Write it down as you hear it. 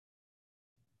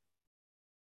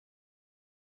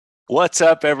What's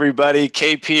up, everybody?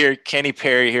 KP or Kenny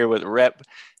Perry here with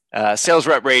Sales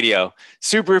Rep Radio.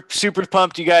 Super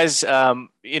pumped, you guys.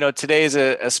 Today is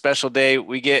a special day.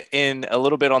 We get in a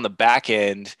little bit on the back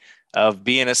end of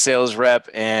being a sales rep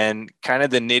and kind of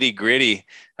the nitty gritty.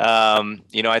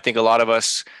 I think a lot of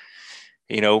us,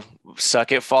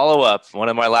 suck at follow up. One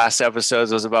of my last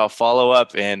episodes was about follow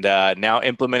up, and now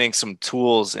implementing some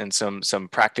tools and some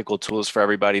practical tools for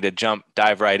everybody to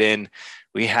dive right in.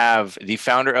 We have the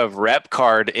founder of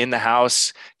RepCard in the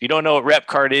house. If you don't know what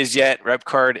RepCard is yet,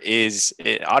 RepCard is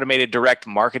an automated direct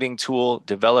marketing tool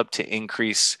developed to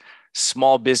increase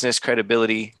small business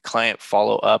credibility, client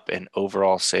follow-up, and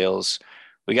overall sales.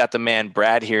 We got the man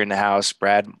Brad here in the house.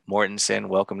 Brad Mortensen,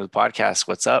 welcome to the podcast.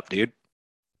 What's up, dude?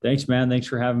 Thanks, man. Thanks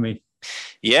for having me.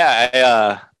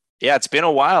 Yeah, it's been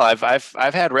a while. I've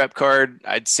had RepCard,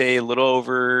 I'd say a little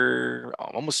over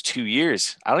almost 2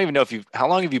 years. I don't even know how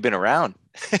long have you been around?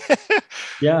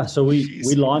 Yeah, so we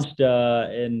launched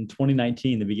in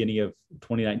 2019, the beginning of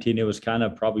 2019. It was kind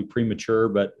of probably premature,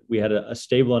 but we had a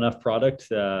stable enough product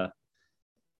that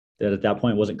at that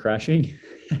point wasn't crashing.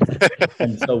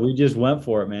 And so we just went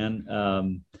for it, man.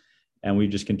 And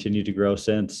we've just continued to grow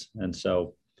since. And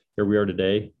so here we are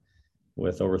today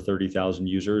with over 30,000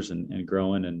 users and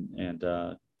growing and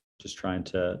just trying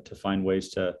to find ways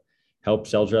to help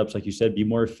sales reps, like you said, be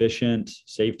more efficient,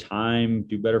 save time,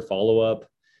 do better follow-up,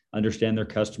 understand their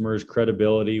customers,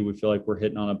 credibility. We feel like we're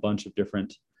hitting on a bunch of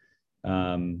different,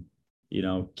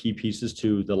 key pieces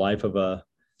to the life of a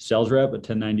sales rep, a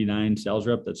 1099 sales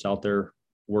rep that's out there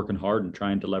working hard and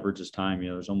trying to leverage his time.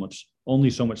 There's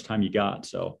only so much time you got.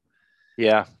 So,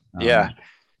 yeah.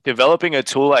 Developing a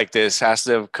tool like this has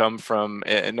to have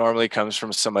it normally comes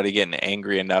from somebody getting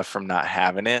angry enough from not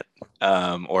having it,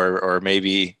 or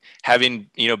maybe having,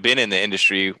 been in the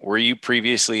industry. Were you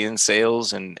previously in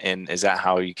sales and is that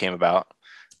how you came about?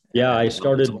 Yeah, I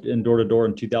started in door-to-door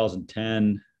in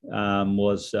 2010.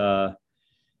 It's kind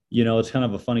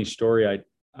of a funny story.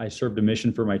 I served a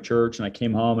mission for my church and I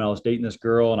came home and I was dating this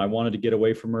girl and I wanted to get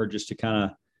away from her just to kind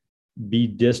of be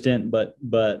distant, but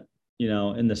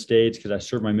in the States, because I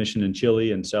served my mission in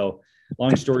Chile. And so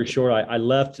long story short, I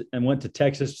left and went to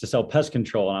Texas to sell pest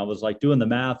control. And I was like doing the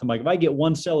math. I'm like, if I get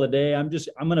one sale a day, I'm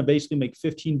going to basically make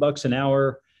 $15 an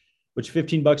hour, which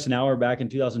 $15 an hour back in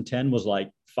 2010 was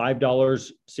like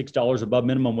 $5, $6 above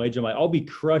minimum wage. I'm like, I'll be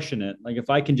crushing it. Like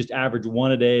if I can just average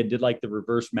one a day, and did like the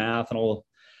reverse math and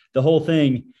the whole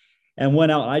thing. And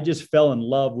went out, I just fell in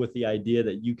love with the idea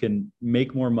that you can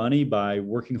make more money by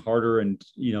working harder and,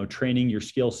 training your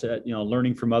skill set,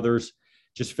 learning from others.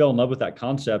 Just fell in love with that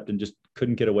concept and just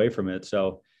couldn't get away from it.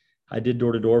 So I did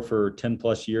door to door for 10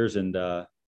 plus years. And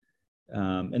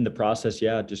in the process,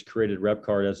 just created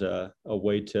RepCard as a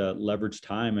way to leverage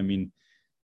time. I mean,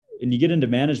 and you get into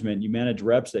management, you manage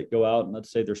reps that go out and let's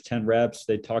say there's 10 reps,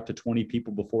 they talk to 20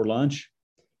 people before lunch.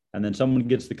 And then someone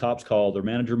gets the cops call, their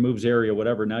manager moves area,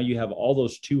 whatever. Now you have all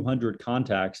those 200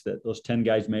 contacts that those 10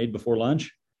 guys made before lunch,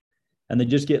 and they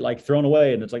just get like thrown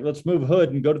away. And it's like, let's move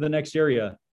hood and go to the next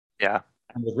area. Yeah.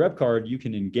 And with RepCard, you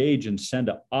can engage and send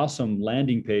an awesome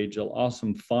landing page, an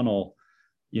awesome funnel,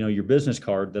 your business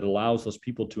card that allows those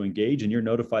people to engage, and you're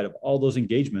notified of all those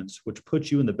engagements, which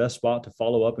puts you in the best spot to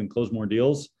follow up and close more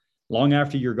deals long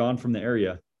after you're gone from the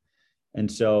area. And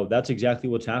so that's exactly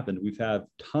what's happened. We've had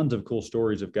tons of cool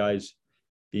stories of guys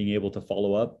being able to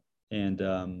follow up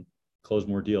and close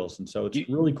more deals. And so it's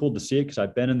really cool to see it because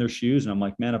I've been in their shoes and I'm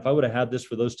like, man, if I would have had this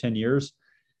for those 10 years,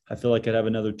 I feel like I'd have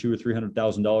another $200,000 or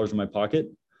 $300,000 in my pocket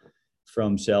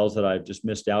from sales that I've just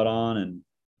missed out on. And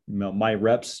my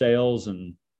reps sales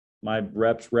and my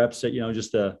reps,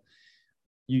 just the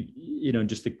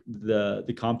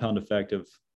compound effect of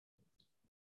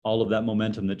all of that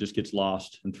momentum that just gets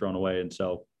lost and thrown away. And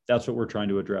so that's what we're trying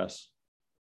to address.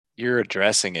 You're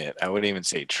addressing it. I wouldn't even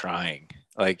say trying.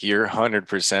 Like you're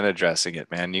 100% addressing it,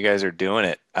 man. You guys are doing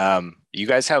it. You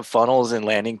guys have funnels and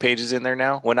landing pages in there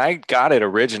now. When I got it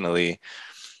originally,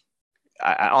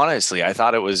 I honestly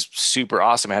thought it was super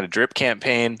awesome. I had a drip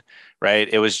campaign, right?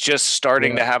 It was just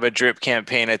starting to have a drip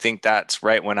campaign. I think that's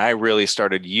right when I really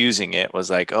started using it, was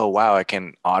like, oh, wow, I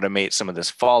can automate some of this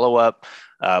follow-up.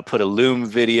 Put a Loom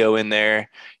video in there,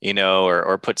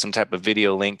 or put some type of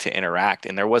video link to interact.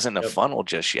 And there wasn't a funnel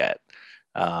just yet.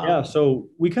 So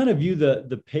we kind of view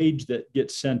the page that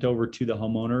gets sent over to the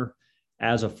homeowner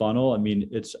as a funnel. I mean,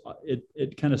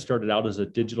 it kind of started out as a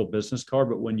digital business card,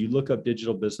 but when you look up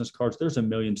digital business cards, there's a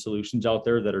million solutions out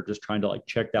there that are just trying to like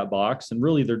check that box. And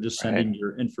really they're just sending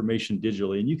your information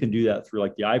digitally. And you can do that through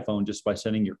like the iPhone just by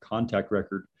sending your contact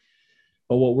record.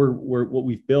 But what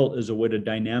we've built is a way to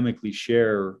dynamically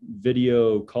share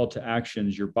video, call to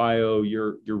actions, your bio,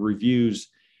 your reviews.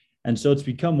 And so it's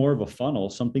become more of a funnel,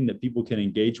 something that people can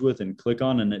engage with and click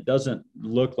on. And it doesn't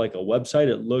look like a website.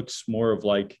 It looks more of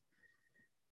like,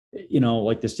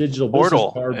 like this digital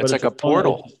portal. Business card, It's but like a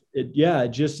portal.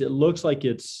 It looks like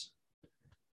it's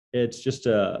just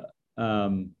I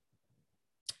don't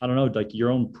know, like your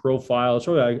own profile.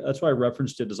 That's why I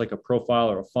referenced it as like a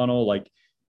profile or a funnel.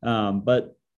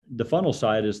 But the funnel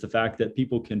side is the fact that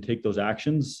people can take those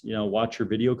actions, watch your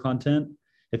video content.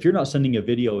 If you're not sending a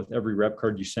video with every rep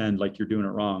card you send, like you're doing it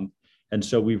wrong. And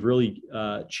so we've really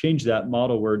changed that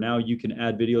model where now you can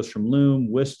add videos from Loom,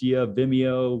 Wistia,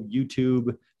 Vimeo,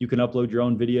 YouTube. You can upload your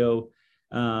own video.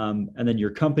 And then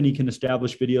your company can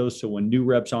establish videos. So when new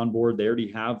reps on board, they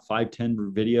already have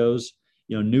 5-10 videos.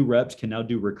 New reps can now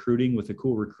do recruiting with a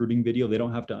cool recruiting video. They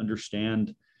don't have to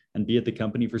understand and be at the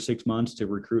company for 6 months to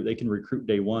recruit. They can recruit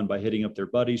day one by hitting up their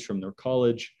buddies from their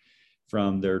college,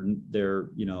 from their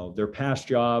past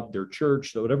job, their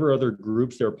church, so whatever other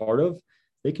groups they're a part of.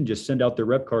 They can just send out their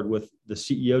rep card with the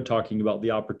CEO talking about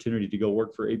the opportunity to go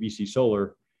work for ABC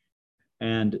Solar.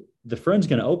 And the friend's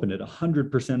going to open it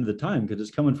 100% of the time because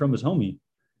it's coming from his homie.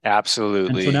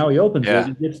 Absolutely. And so now he opens it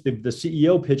and gets the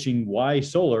CEO pitching why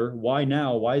solar, why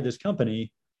now, why this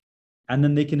company. And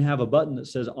then they can have a button that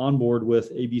says onboard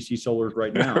with ABC Solars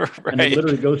right now. Right. And it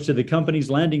literally goes to the company's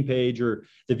landing page or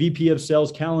the VP of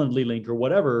sales Calendly link or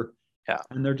whatever. Yeah.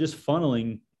 And they're just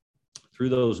funneling through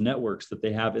those networks that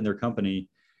they have in their company.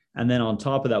 And then on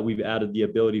top of that, we've added the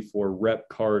ability for Rep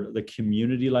Card, the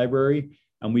community library.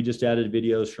 And we just added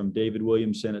videos from David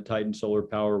Williamson at Titan Solar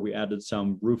Power. We added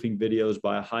some roofing videos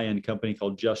by a high-end company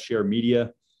called Just Share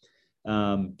Media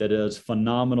that does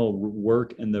phenomenal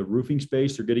work in the roofing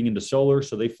space. They're getting into solar,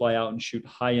 so they fly out and shoot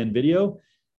high-end video,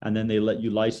 and then they let you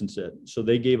license it. So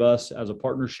they gave us, as a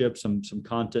partnership, some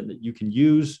content that you can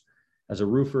use as a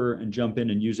roofer and jump in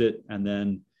and use it. And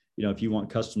then, if you want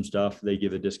custom stuff, they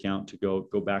give a discount to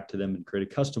go back to them and create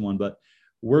a custom one. But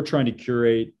we're trying to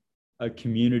curate a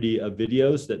community of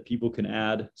videos that people can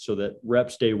add so that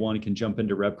reps day one can jump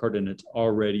into RepCard and it's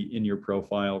already in your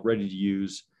profile, ready to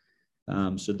use,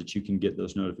 so that you can get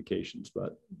those notifications.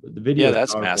 But the video, yeah,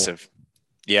 that's massive.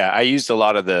 Yeah, I used a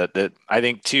lot of the. I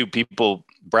think too, people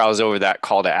browse over that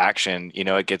call to action.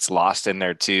 It gets lost in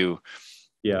there too.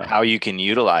 Yeah, how you can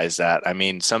utilize that. I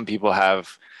mean, some people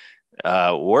have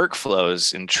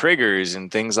workflows and triggers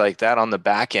and things like that on the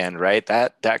back end, right?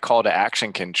 That call to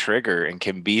action can trigger and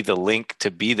can be the link to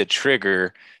be the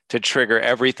trigger to trigger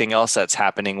everything else that's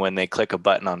happening when they click a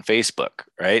button on Facebook,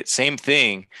 right? Same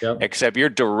thing, except you're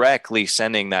directly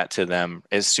sending that to them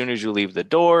as soon as you leave the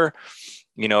door,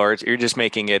 or you're just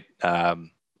making it a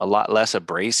lot less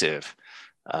abrasive.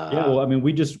 Well, I mean,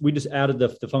 we just added the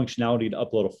functionality to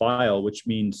upload a file, which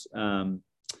means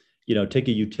take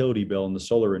a utility bill in the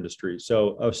solar industry.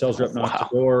 So a sales rep knocks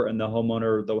the door and the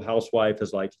homeowner, the housewife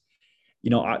is like,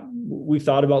 we've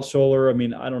thought about solar. I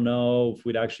mean, I don't know if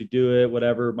we'd actually do it,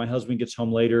 whatever. My husband gets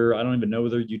home later. I don't even know where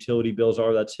their utility bills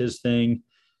are. That's his thing.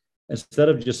 Instead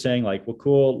of just saying like, well,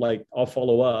 cool, like I'll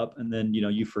follow up. And then,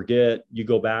 you forget, you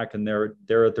go back and they're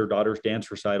at their daughter's dance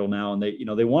recital now. And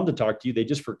they wanted to talk to you. They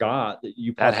just forgot that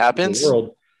you that happens.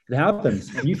 It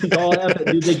happens. And you think,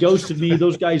 dude, they ghosted me.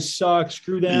 Those guys suck.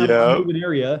 Screw them. I'm moving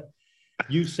area.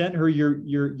 You sent her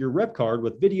your rep card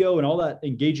with video and all that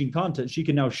engaging content. She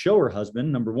can now show her husband,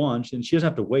 number one, and she doesn't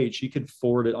have to wait. She could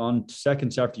forward it on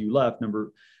seconds after you left,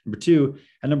 number two.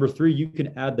 And number three, you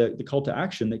can add the call to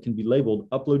action that can be labeled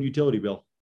upload utility bill.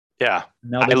 Yeah.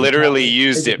 Now I literally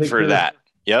used it for that.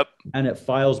 Yep. And it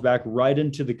files back right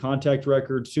into the contact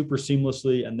record super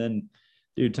seamlessly. And then,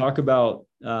 dude, talk about,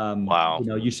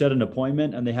 you set an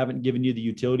appointment and they haven't given you the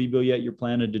utility bill yet. You're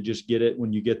planning to just get it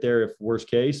when you get there, if worst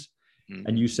case,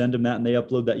 and you send them that and they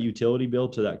upload that utility bill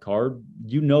to that card,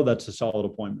 that's a solid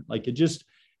appointment. Like it just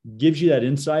gives you that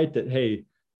insight that, hey,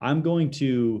 I'm going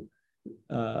to,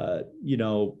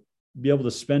 be able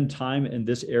to spend time in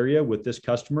this area with this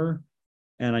customer.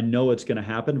 And I know it's going to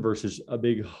happen versus a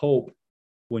big hope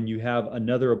when you have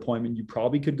another appointment you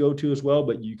probably could go to as well,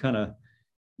 but you kind of,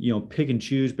 pick and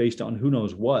choose based on who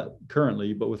knows what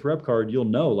currently. But with RepCard, you'll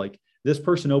know like this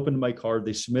person opened my card,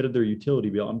 they submitted their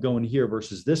utility bill. I'm going here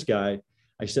versus this guy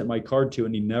I sent my card to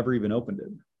and he never even opened it.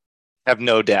 Have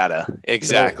no data.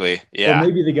 Exactly. So, yeah. Or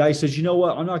maybe the guy says, you know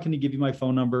what? I'm not going to give you my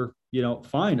phone number.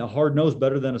 Fine. A hard no is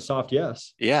better than a soft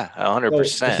yes. Yeah.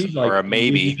 100%. Or a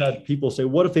maybe. We've had people say,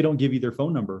 what if they don't give you their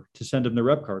phone number to send them the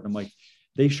rep card? I'm like,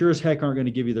 they sure as heck aren't going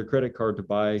to give you their credit card to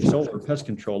buy solar, pest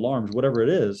control, alarms, whatever it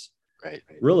is. Right.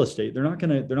 Real estate. They're not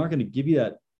going to give you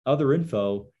that other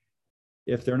info.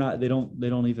 if they're not, they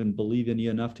don't even believe in you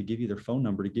enough to give you their phone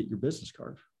number to get your business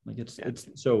card. Like it's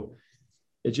so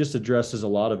it just addresses a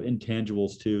lot of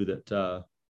intangibles too that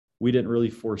we didn't really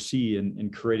foresee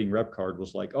in creating RepCard.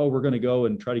 Was like, oh, we're going to go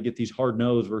and try to get these hard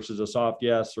no's versus a soft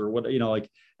yes, or what, like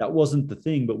that wasn't the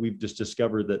thing, but we've just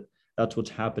discovered that that's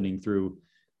what's happening through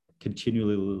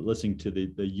continually listening to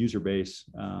the user base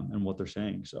and what they're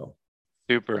saying. So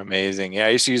super amazing. Yeah, I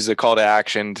used to use the call to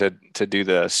action to do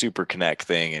the super connect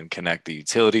thing and connect the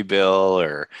utility bill,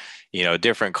 or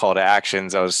different call to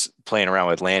actions. I was playing around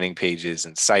with landing pages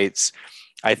and sites.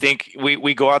 I think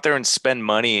we go out there and spend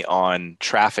money on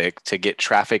traffic to get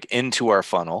traffic into our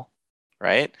funnel,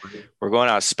 right? We're going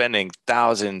out spending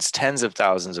thousands, tens of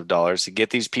thousands of dollars to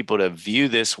get these people to view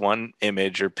this one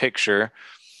image or picture,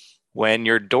 when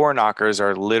your door knockers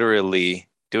are literally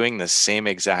doing the same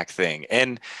exact thing.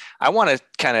 And I want to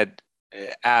kind of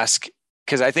ask,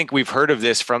 because I think we've heard of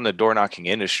this from the door knocking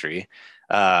industry,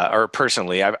 or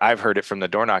personally, I've heard it from the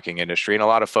door knocking industry, and a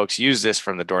lot of folks use this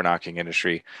from the door knocking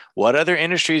industry. What other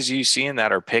industries are you seeing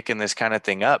that are picking this kind of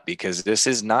thing up? Because this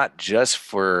is not just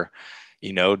for,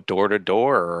 door to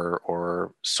door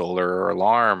or solar or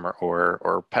alarm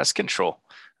or pest control.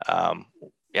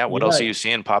 What else are you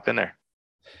seeing pop in there?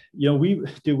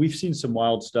 We've seen some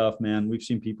wild stuff, man. We've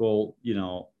seen people,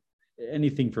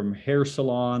 anything from hair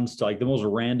salons to like the most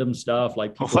random stuff,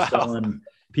 like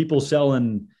people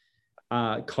selling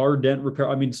car dent repair.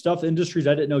 I mean, industries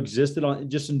I didn't know existed on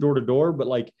just in door to door, but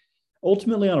like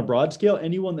ultimately on a broad scale,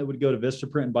 anyone that would go to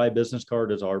Vistaprint and buy a business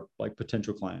card is our like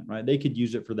potential client, right? They could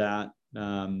use it for that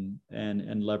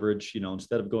and leverage,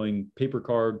 instead of going paper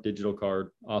card, digital card.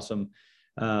 Awesome.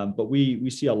 But we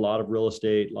see a lot of real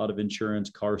estate, a lot of insurance,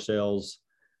 car sales,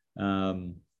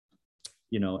 anything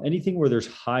where there's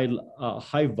high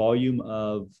volume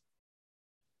of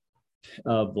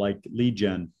like lead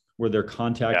gen, where they're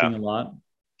contacting a lot.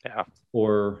 Yeah.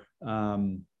 Or,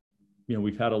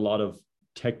 we've had a lot of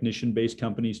technician based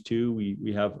companies too.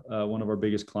 We have one of our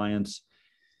biggest clients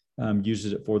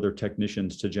uses it for their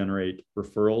technicians to generate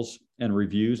referrals and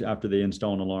reviews after they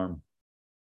install an alarm.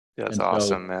 That's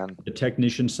awesome, man. The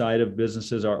technician side of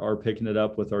businesses are picking it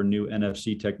up with our new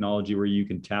NFC technology, where you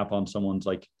can tap on someone's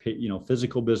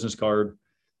physical business card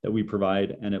that we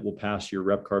provide, and it will pass your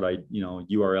RepCard,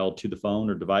 URL to the phone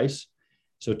or device.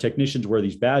 So technicians wear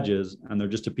these badges, and they're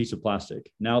just a piece of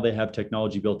plastic. Now they have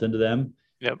technology built into them,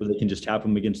 where they can just tap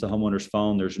them against the homeowner's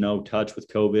phone. There's no touch with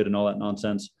COVID and all that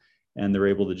nonsense, and they're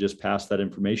able to just pass that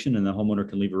information, and the homeowner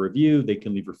can leave a review. They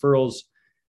can leave referrals.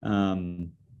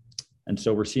 And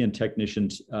so we're seeing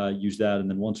technicians use that. And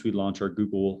then once we launch our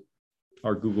Google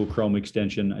Chrome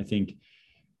extension, I think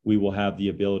we will have the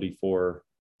ability for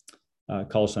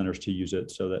call centers to use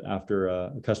it, so that after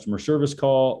a customer service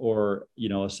call or,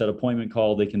 a set appointment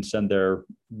call, they can send their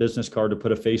business card to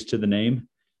put a face to the name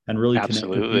and really connect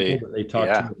with people that they talk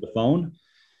to on the phone.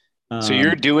 So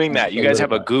you're doing that. You guys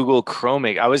have a Google Chrome.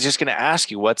 I was just going to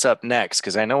ask you what's up next,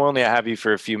 because I know only I have you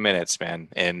for a few minutes, man.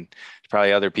 And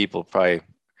probably other people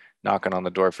knocking on the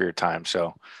door for your time.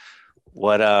 So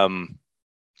what's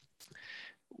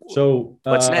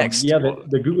next? Yeah,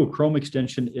 the Google Chrome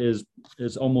extension is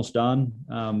almost done.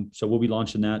 So we'll be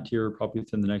launching that here probably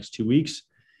within the next 2 weeks,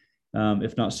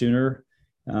 if not sooner.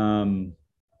 And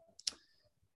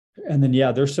then,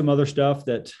 there's some other stuff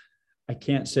that I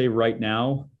can't say right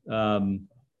now.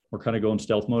 We're kind of going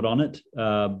stealth mode on it.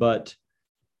 But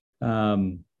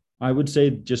I would say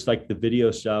just like the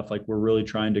video stuff, like we're really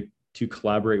trying to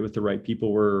collaborate with the right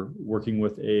people. We're working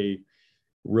with a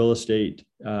real estate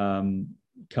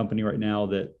company right now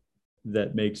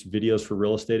that makes videos for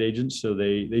real estate agents. So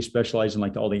they specialize in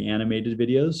like all the animated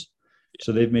videos.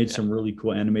 So they've made some really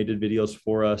cool animated videos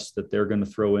for us that they're going to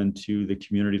throw into the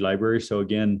community library. So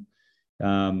again,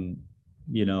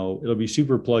 it'll be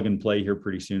super plug and play here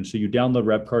pretty soon. So you download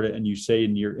RepCard and you say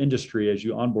in your industry, as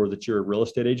you onboard, that you're a real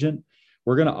estate agent.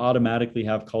 We're going to automatically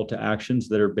have call to actions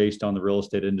that are based on the real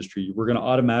estate industry. We're going to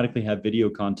automatically have video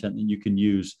content that you can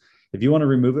use. If you want to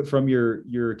remove it from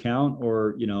your account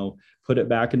or, put it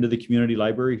back into the community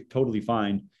library, totally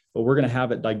fine. But we're going to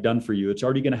have it like done for you. It's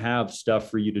already going to have stuff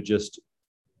for you to just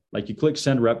like you click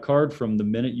send RepCard from the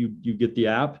minute you get the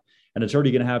app, and it's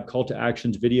already going to have call to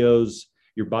actions, videos,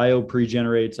 your bio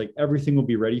pre-generates, like everything will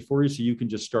be ready for you. So you can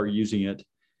just start using it.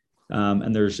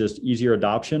 And there's just easier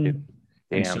adoption.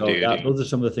 And so those are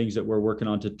some of the things that we're working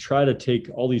on to try to take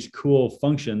all these cool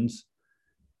functions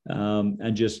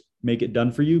and just make it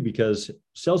done for you, because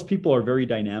salespeople are very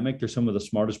dynamic. They're some of the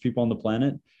smartest people on the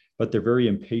planet, but they're very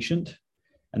impatient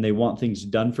and they want things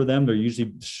done for them. They're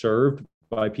usually served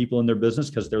by people in their business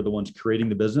because they're the ones creating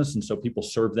the business. And so people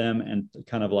serve them and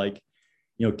kind of like,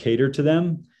 cater to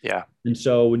them. Yeah. And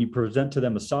so when you present to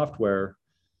them a software,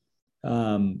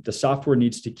 the software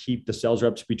needs to keep the sales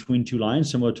reps between two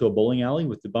lines, similar to a bowling alley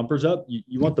with the bumpers up.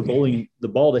 You want the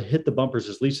ball to hit the bumpers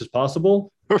as least as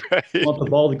possible. Right. You want the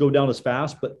ball to go down as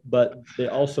fast, but they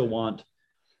also want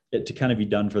it to kind of be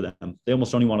done for them. They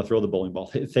almost don't even want to throw the bowling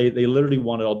ball. They literally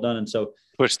want it all done. And so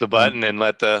push the button and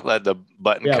let the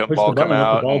button ball come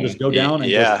out. Let the ball just go down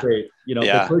and go straight. If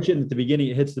they push it at the beginning,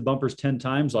 it hits the bumpers 10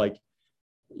 times. Like,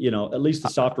 at least the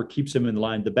software keeps them in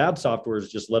line. The bad software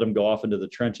is just let them go off into the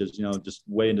trenches, just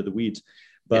way into the weeds.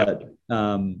 But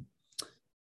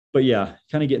yeah,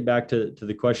 kind of getting back to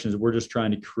the questions, we're just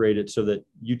trying to create it so that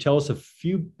you tell us a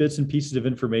few bits and pieces of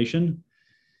information,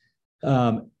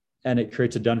 and it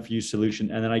creates a done for you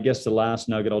solution. And then I guess the last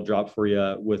nugget I'll drop for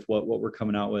you with what we're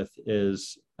coming out with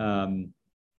is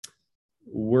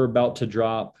we're about to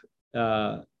drop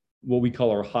what we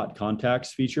call our hot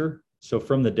contacts feature. So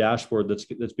from the dashboard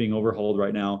that's being overhauled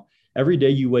right now, every day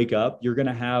you wake up, you're going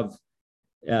to have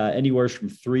anywhere from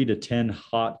 3 to 10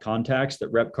 hot contacts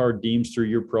that RepCard deems through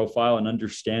your profile and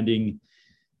understanding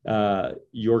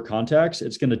your contacts.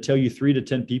 It's going to tell you 3 to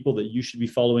 10 people that you should be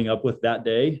following up with that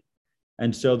day.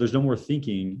 And so there's no more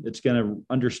thinking. It's going to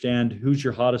understand who's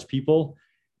your hottest people,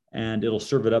 and it'll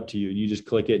serve it up to you. And you just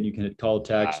click it and you can hit call,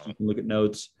 text, you can look at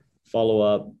notes, follow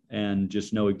up, and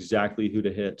just know exactly who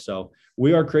to hit. So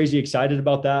we are crazy excited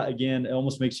about that. Again, it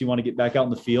almost makes you want to get back out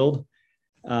in the field,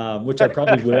 which I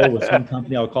probably will with some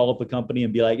company. I'll call up a company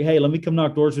and be like, hey, let me come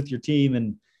knock doors with your team.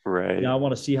 And I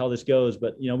want to see how this goes.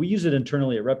 But, we use it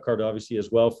internally at RepCard, obviously,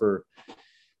 as well for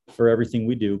everything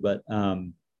we do. But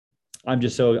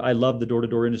I love the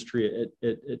door-to-door industry.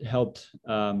 It helped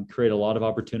create a lot of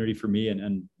opportunity for me and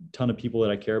a ton of people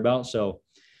that I care about. So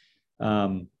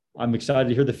I'm excited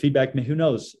to hear the feedback. I mean, who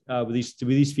knows with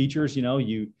these features,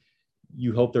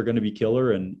 you hope they're going to be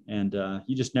killer, and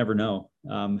you just never know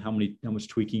how much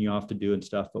tweaking you have to do and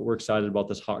stuff. But we're excited about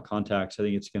this hot contacts. I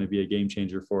think it's going to be a game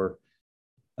changer for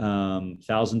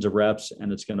thousands of reps,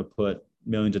 and it's going to put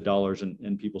millions of dollars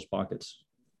in people's pockets.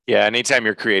 Yeah. Anytime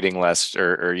you're creating less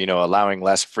or allowing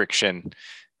less friction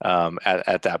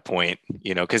at that point,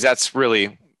 because that's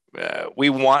really, we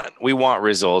want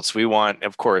results.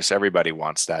 Of course, everybody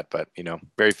wants that, but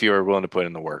very few are willing to put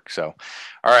in the work. So,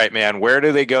 all right, man, where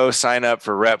do they go sign up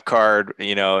for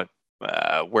RepCard?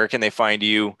 Where can they find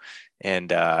you?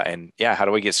 And yeah, how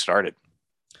do we get started?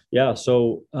 Yeah.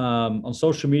 So on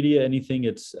social media, anything,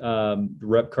 it's the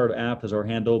RepCard app is our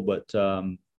handle, but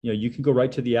you can go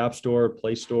right to the App Store,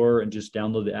 Play Store, and just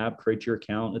download the app, create your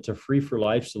account. It's a free for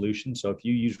life solution. So if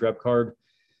you use RepCard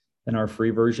in our free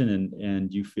version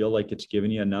and you feel like it's giving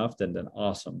you enough, then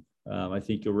awesome. I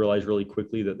think you'll realize really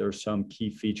quickly that there's some key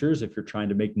features if you're trying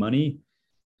to make money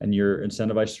and you're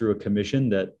incentivized through a commission,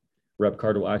 that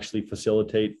RepCard will actually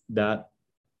facilitate that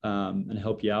and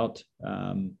help you out.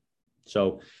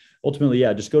 So ultimately,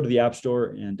 yeah, just go to the App Store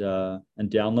and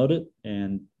download it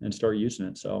and start using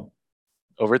it. So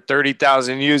over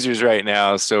 30,000 users right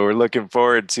now. So we're looking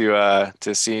forward to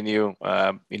seeing you,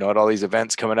 at all these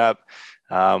events coming up.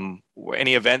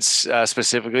 Any events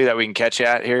specifically that we can catch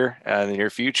at here in the near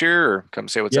future, or come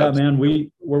say what's up? Yeah, man,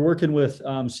 we're working with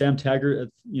Sam Taggart.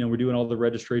 We're doing all the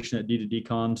registration at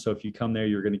D2DCon. So if you come there,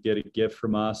 you're going to get a gift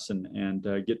from us and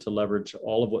get to leverage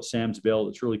all of what Sam's built.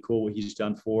 It's really cool what he's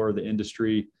done for the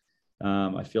industry.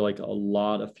 I feel like a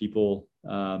lot of people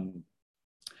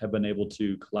have been able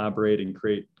to collaborate and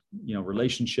create,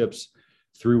 relationships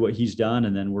through what he's done.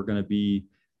 And then we're going to be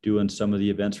doing some of the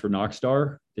events for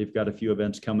Knockstar. They've got a few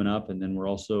events coming up. And then we're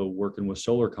also working with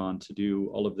SolarCon to do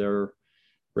all of their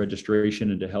registration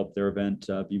and to help their event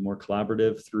be more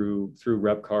collaborative through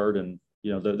RepCard and,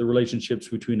 the relationships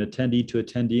between attendee to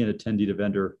attendee and attendee to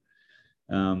vendor.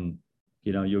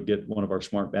 You'll get one of our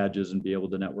smart badges and be able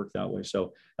to network that way.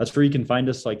 So that's where you can find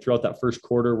us like throughout that first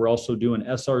quarter. We're also doing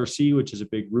SRC, which is a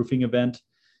big roofing event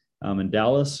in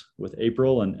Dallas with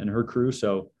April and her crew.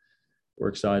 So we're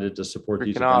excited to support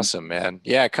these events. Awesome, man.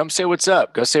 Yeah. Come say what's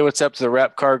up. Go say what's up to the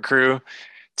RepCard crew.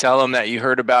 Tell them that you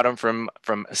heard about them from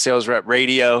Sales Rep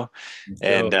Radio.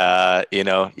 And,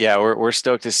 we're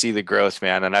stoked to see the growth,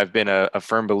 man. And I've been a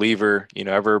firm believer,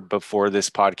 ever before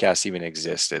this podcast even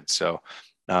existed. So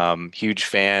huge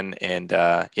fan, and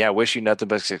wish you nothing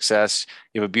but success.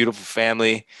 You have a beautiful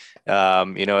family.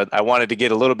 I wanted to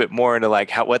get a little bit more into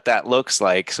like what that looks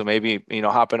like. So maybe,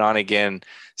 hopping on again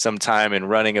sometime and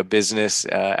running a business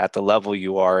at the level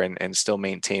you are and still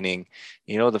maintaining,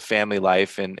 the family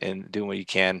life and doing what you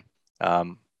can.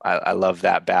 I love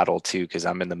that battle too, because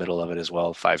I'm in the middle of it as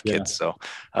well, 5 kids. So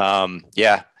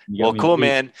well, cool,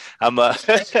 man. I'm no,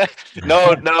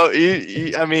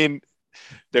 I mean,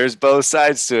 There's both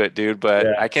sides to it, dude. But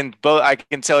Yeah. I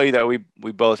can tell you that we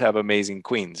both have amazing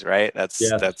queens, right? Yes.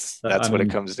 That's what it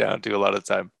comes down to a lot of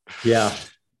the time. Yeah.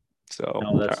 So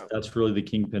No, that's really the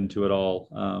kingpin to it all.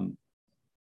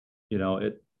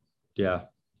 Yeah,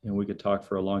 and we could talk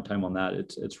for a long time on that.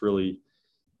 It's really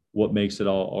what makes it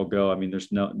all go. I mean,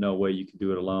 there's no way you can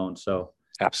do it alone. So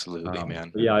absolutely,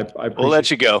 man. yeah, I We'll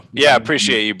let you go. Yeah, you.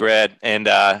 appreciate you, Brad. And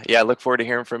yeah, look forward to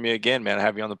hearing from you again, man. I'll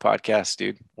have you on the podcast,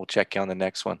 dude. We'll check you on the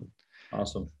next one.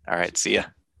 Awesome. All right, see ya.